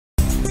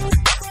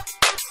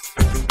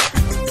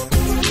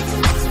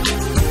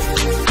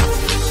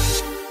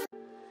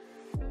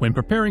When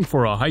preparing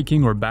for a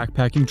hiking or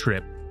backpacking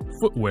trip,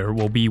 footwear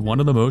will be one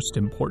of the most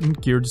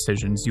important gear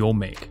decisions you'll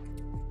make.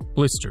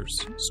 Blisters,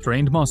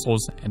 strained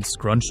muscles, and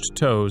scrunched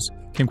toes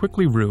can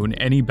quickly ruin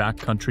any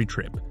backcountry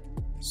trip.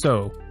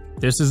 So,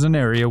 this is an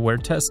area where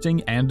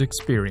testing and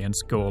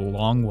experience go a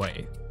long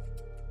way.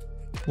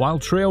 While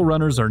trail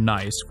runners are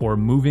nice for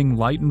moving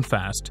light and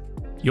fast,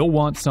 you'll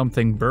want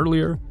something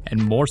burlier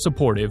and more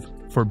supportive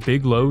for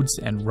big loads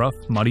and rough,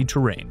 muddy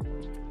terrain.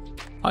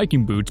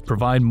 Hiking boots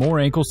provide more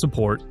ankle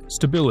support,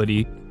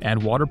 stability,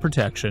 and water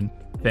protection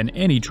than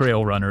any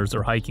trail runners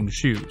or hiking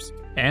shoes,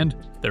 and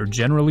they're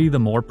generally the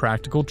more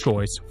practical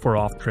choice for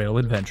off-trail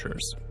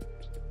adventures.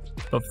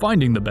 But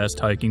finding the best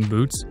hiking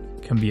boots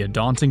can be a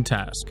daunting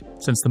task,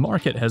 since the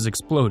market has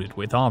exploded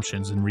with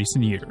options in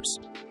recent years.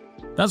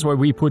 That's why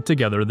we put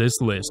together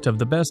this list of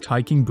the best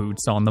hiking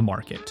boots on the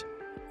market.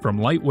 From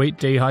lightweight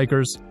day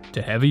hikers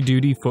to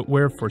heavy-duty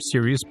footwear for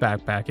serious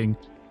backpacking,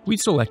 we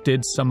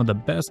selected some of the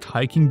best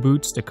hiking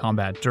boots to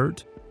combat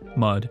dirt,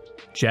 mud,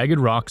 jagged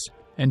rocks,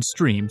 and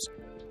streams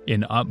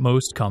in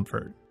utmost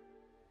comfort.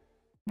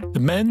 The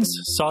men's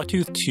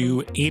Sawtooth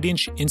 2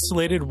 8-inch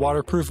insulated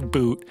waterproof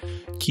boot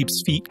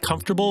keeps feet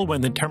comfortable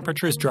when the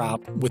temperatures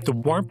drop with the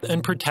warmth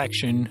and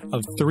protection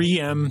of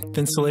 3M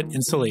Insulated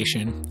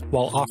insulation,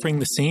 while offering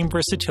the same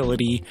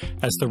versatility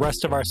as the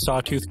rest of our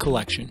Sawtooth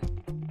collection.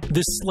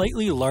 This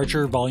slightly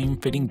larger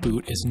volume-fitting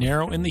boot is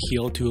narrow in the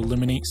heel to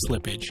eliminate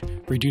slippage,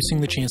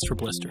 reducing the chance for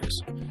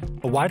blisters.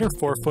 A wider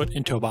forefoot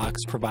and toe box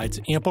provides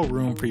ample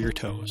room for your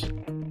toes.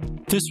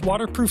 This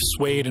waterproof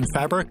suede and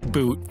fabric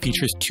boot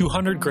features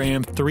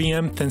 200-gram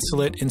 3M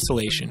Insulated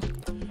insulation,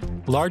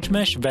 large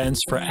mesh vents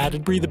for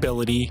added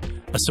breathability,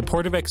 a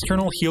supportive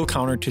external heel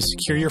counter to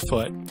secure your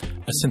foot,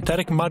 a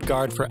synthetic mud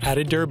guard for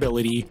added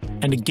durability,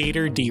 and a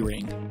gator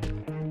D-ring.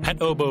 At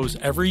Oboz,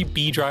 every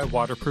B-Dry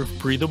waterproof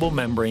breathable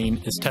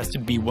membrane is tested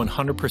to be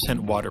 100%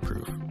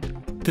 waterproof.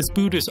 This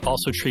boot is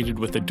also treated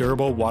with a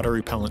durable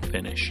water-repellent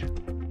finish.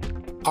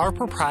 Our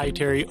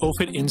proprietary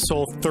OFIT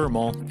insole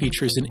thermal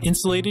features an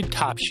insulated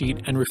top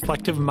sheet and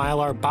reflective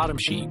mylar bottom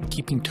sheet,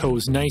 keeping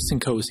toes nice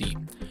and cozy.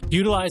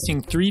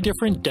 Utilizing 3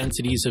 different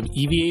densities of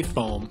EVA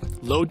foam,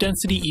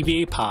 low-density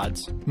EVA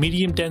pods,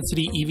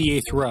 medium-density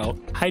EVA throughout,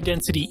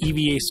 high-density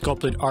EVA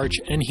sculpted arch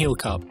and heel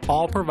cup,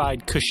 all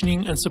provide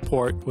cushioning and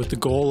support with the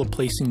goal of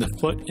placing the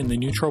foot in the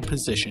neutral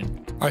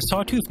position. Our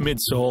Sawtooth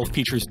midsole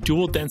features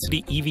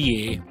dual-density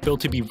EVA,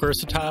 built to be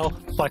versatile,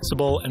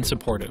 flexible, and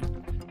supportive.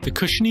 The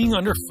cushioning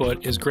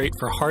underfoot is great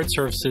for hard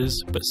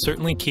surfaces, but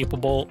certainly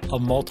capable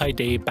of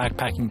multi-day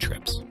backpacking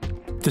trips.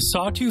 The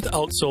Sawtooth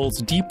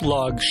outsoles deep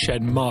lugs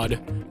shed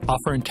mud,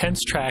 offer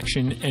intense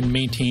traction, and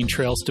maintain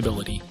trail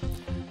stability.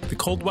 The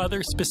cold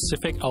weather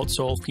specific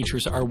outsole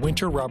features our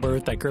winter rubber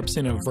that grips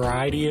in a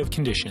variety of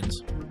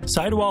conditions.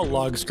 Sidewall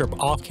lugs grip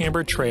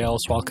off-camber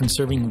trails while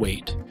conserving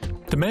weight.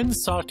 The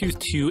men's Sawtooth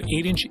 2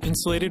 8-inch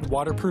insulated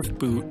waterproof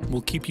boot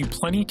will keep you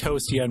plenty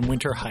toasty on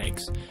winter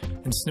hikes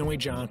and snowy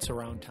jaunts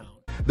around town.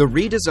 The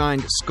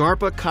redesigned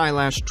SCARPA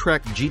Kailash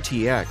Trek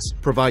GTX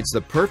provides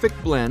the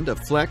perfect blend of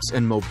flex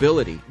and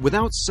mobility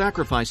without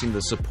sacrificing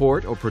the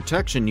support or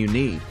protection you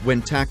need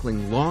when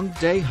tackling long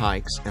day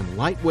hikes and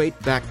lightweight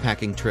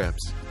backpacking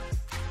trips.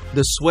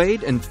 The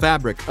suede and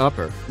fabric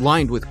upper,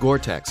 lined with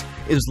Gore-Tex,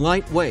 is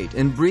lightweight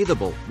and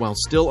breathable while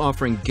still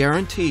offering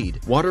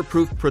guaranteed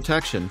waterproof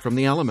protection from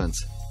the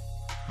elements.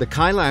 The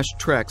Kailash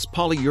Trek's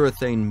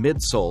polyurethane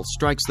midsole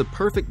strikes the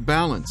perfect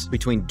balance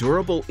between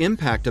durable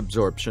impact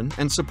absorption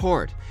and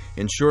support,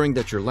 ensuring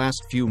that your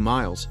last few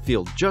miles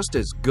feel just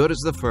as good as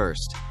the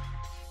first.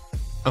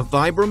 A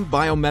Vibram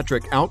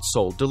biometric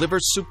outsole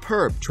delivers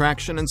superb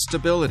traction and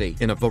stability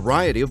in a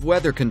variety of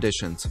weather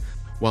conditions,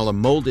 while a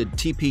molded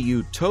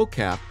TPU toe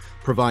cap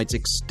provides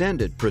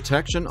extended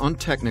protection on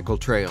technical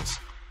trails.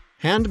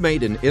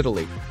 Handmade in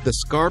Italy, the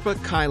SCARPA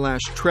Kailash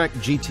Trek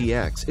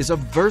GTX is a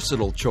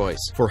versatile choice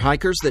for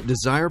hikers that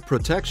desire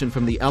protection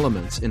from the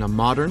elements in a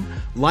modern,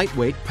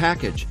 lightweight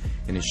package,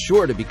 and is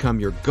sure to become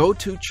your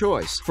go-to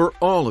choice for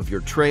all of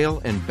your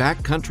trail and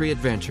backcountry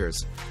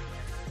adventures.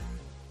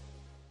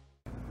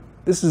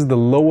 This is the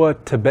LOWA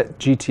Tibet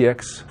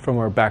GTX from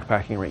our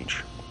backpacking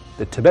range.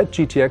 The Tibet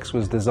GTX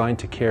was designed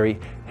to carry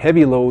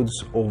heavy loads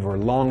over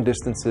long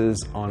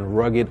distances on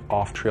rugged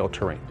off-trail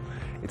terrain.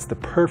 It's the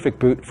perfect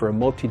boot for a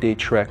multi-day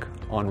trek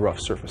on rough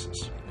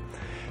surfaces.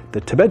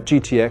 The Tibet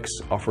GTX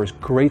offers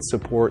great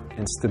support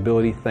and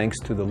stability thanks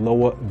to the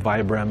LOWA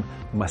Vibram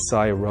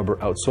Masai rubber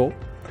outsole,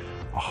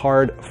 a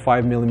hard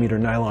 5mm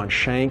nylon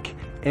shank,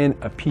 and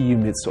a PU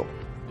midsole.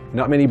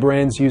 Not many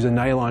brands use a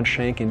nylon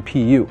shank and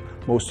PU.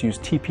 Most use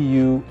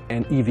TPU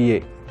and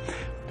EVA.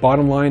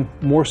 Bottom line,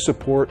 more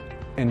support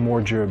and more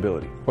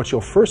durability. What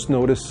you'll first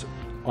notice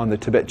on the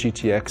Tibet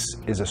GTX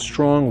is a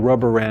strong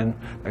rubber end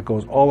that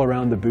goes all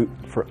around the boot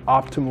for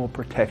optimal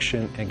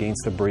protection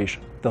against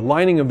abrasion. The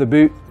lining of the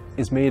boot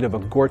is made of a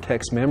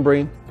Gore-Tex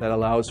membrane that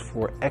allows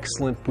for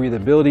excellent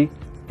breathability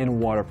and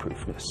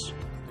waterproofness.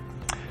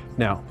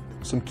 Now,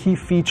 some key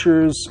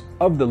features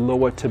of the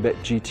LOWA Tibet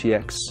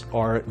GTX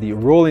are the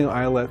rolling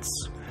eyelets,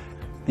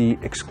 the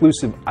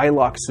exclusive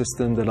eye-lock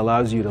system that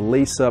allows you to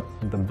lace up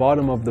the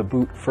bottom of the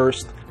boot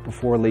first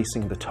before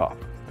lacing the top.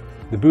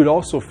 The boot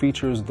also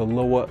features the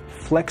LOWA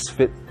Flex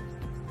Fit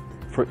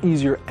for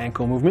easier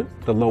ankle movement,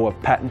 the LOWA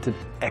patented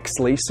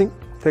X-lacing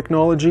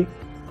technology,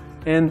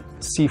 and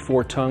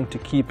C4 tongue to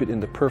keep it in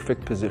the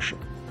perfect position.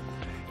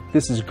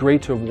 This is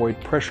great to avoid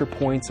pressure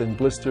points and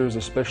blisters,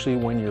 especially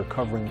when you're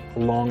covering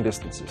long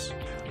distances.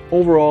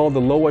 Overall, the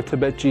LOWA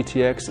Tibet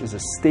GTX is a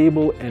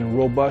stable and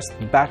robust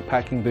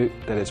backpacking boot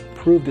that has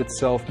proved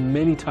itself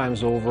many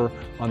times over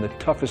on the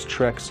toughest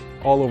treks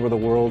all over the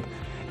world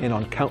and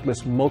on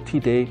countless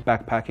multi-day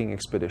backpacking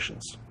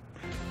expeditions.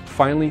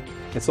 Finally,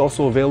 it's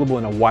also available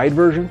in a wide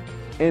version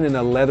and in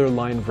a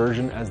leather-lined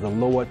version as the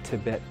LOWA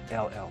Tibet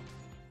LL.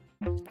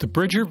 The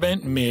Bridger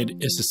Vent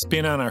Mid is a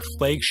spin on our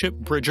flagship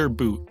Bridger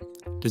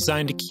boot,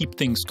 designed to keep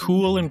things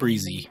cool and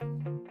breezy.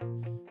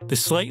 The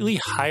slightly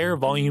higher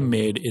volume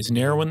mid is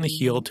narrow in the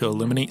heel to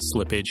eliminate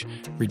slippage,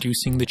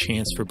 reducing the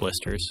chance for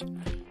blisters.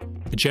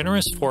 A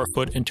generous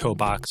forefoot and toe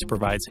box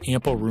provides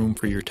ample room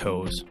for your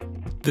toes.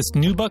 This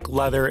nubuck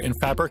leather and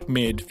fabric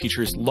mid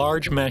features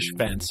large mesh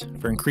vents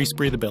for increased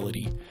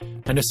breathability,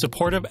 and a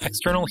supportive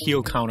external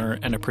heel counter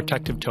and a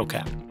protective toe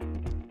cap.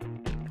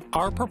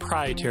 Our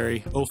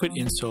proprietary OFIT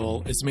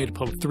insole is made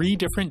up of 3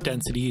 different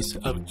densities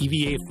of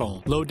EVA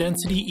foam: low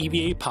density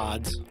EVA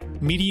pods,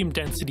 medium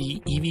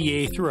density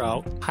EVA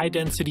throughout, high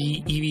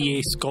density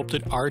EVA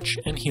sculpted arch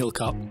and heel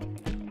cup.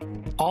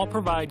 All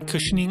provide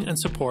cushioning and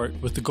support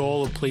with the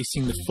goal of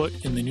placing the foot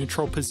in the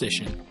neutral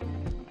position.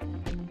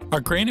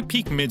 Our Granite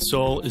Peak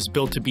midsole is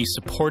built to be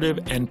supportive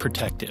and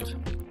protective.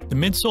 The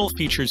midsole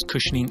features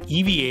cushioning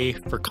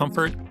EVA for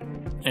comfort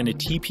and a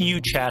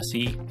TPU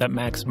chassis that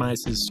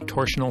maximizes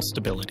torsional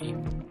stability.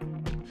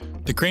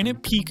 The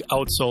Granite Peak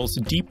outsole's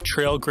deep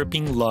trail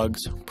gripping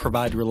lugs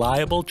provide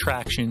reliable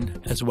traction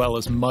as well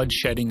as mud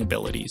shedding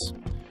abilities.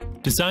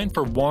 Designed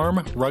for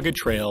warm, rugged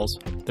trails,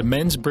 the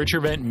men's Bridger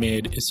Vent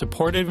Mid is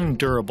supportive and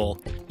durable,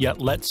 yet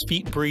lets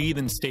feet breathe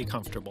and stay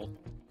comfortable.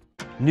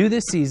 New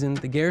this season,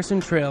 the Garrison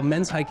Trail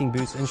men's hiking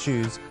boots and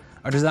shoes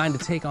are designed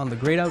to take on the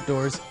great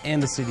outdoors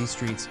and the city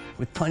streets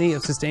with plenty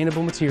of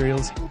sustainable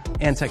materials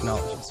and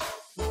technologies.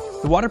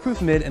 The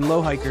waterproof mid and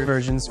low hiker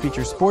versions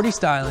feature sporty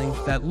styling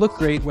that look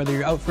great whether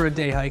you're out for a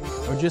day hike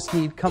or just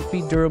need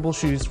comfy, durable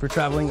shoes for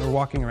traveling or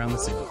walking around the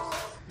city.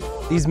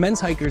 These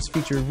men's hikers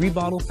feature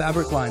rebottle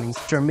fabric linings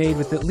which are made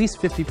with at least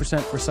 50%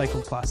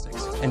 recycled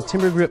plastics and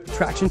timber grip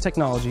traction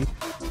technology.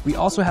 We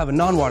also have a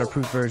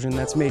non-waterproof version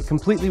that's made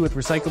completely with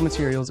recycled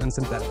materials and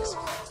synthetics.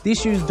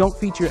 These shoes don't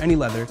feature any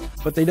leather,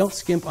 but they don't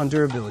skimp on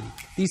durability.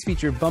 These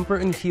feature bumper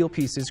and heel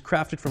pieces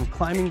crafted from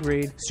climbing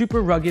grade,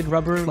 super rugged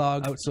rubber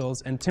log outsoles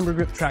and timber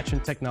grip traction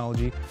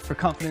technology for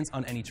confidence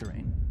on any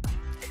terrain.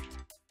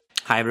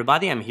 Hi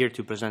everybody, I'm here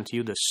to present to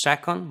you the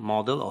second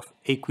model of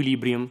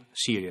Aequilibrium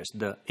series,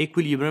 the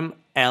Aequilibrium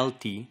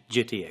LT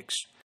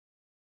GTX.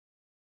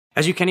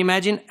 As you can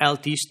imagine,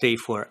 LT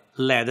stands for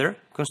leather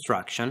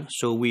construction,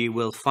 so we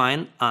will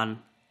find an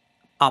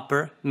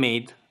upper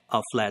made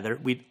of leather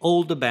with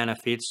all the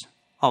benefits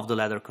of the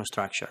leather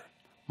construction,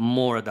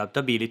 more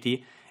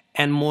adaptability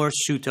and more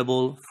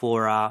suitable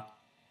for a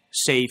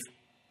safe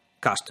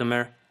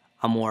customer,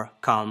 a more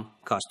calm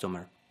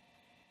customer.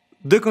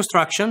 The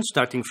construction,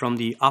 starting from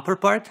the upper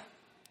part,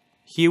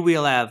 here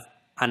we'll have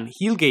an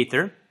heel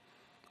gaiter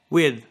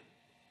with,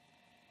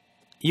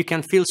 you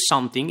can feel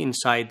something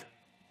inside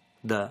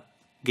the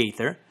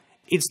gaiter.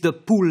 It's the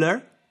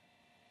puller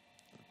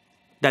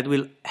that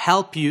will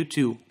help you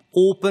to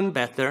open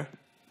better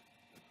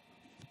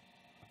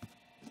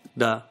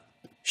the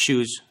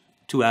shoes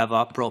to have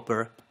a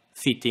proper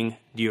fitting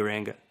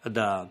during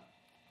the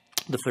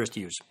first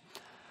use.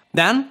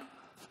 Then,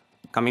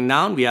 coming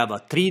down, we have a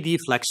 3D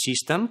flex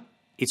system.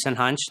 It's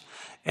enhanced.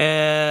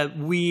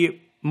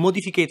 We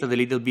modified a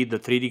little bit the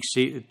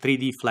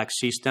 3D flex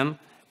system,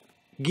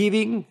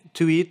 giving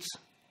to it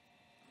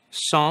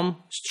some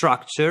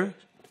structure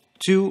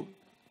to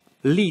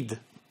lead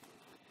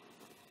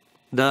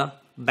the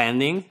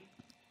bending,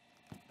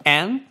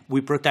 and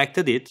we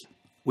protected it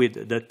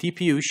with the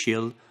TPU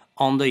shield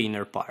on the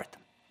inner part.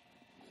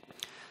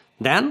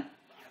 Then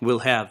we'll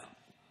have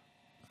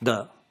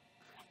the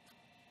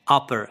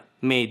upper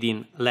made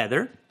in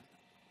leather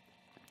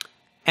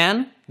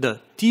and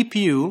the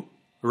TPU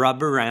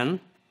rubber band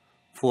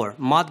for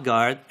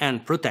mudguard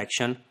and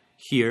protection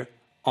here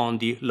on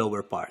the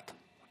lower part.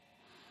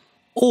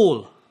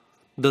 All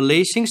the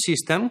lacing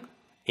system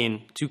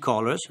in 2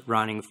 colors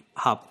running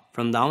up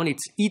from down,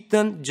 it's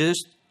hidden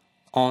just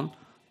on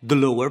the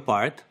lower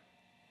part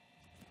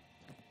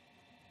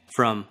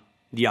from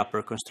the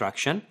upper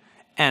construction,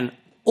 and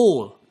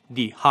all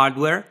the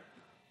hardware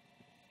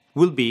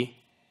will be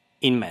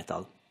in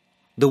metal.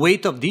 The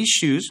weight of these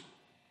shoes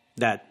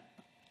that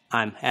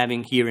I'm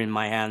having here in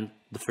my hand,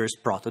 the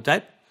first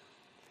prototype,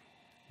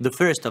 the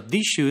first of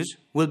these shoes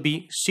will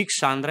be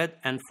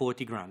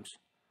 640 grams.